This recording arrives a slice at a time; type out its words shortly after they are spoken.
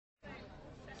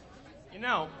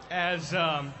As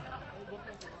the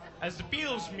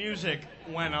Beatles' music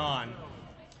went on,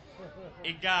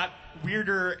 it got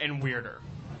weirder and weirder.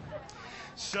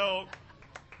 So,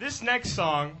 this next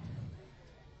song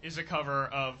is a cover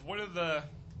of one of the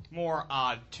more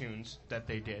odd tunes that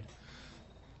they did.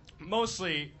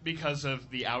 Mostly because of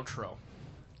the outro.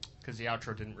 Because the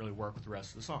outro didn't really work with the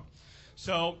rest of the song.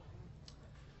 So,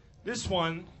 this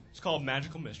one is called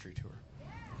Magical Mystery Tour.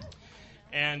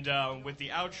 And with the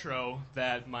outro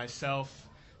that myself,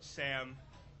 Sam,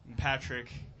 and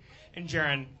Patrick, and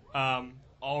Jaron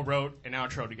all wrote an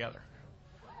outro together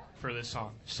for this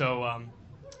song. So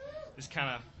this kind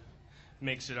of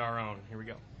makes it our own. Here we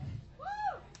go.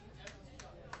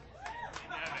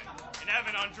 And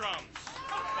Evan on drums.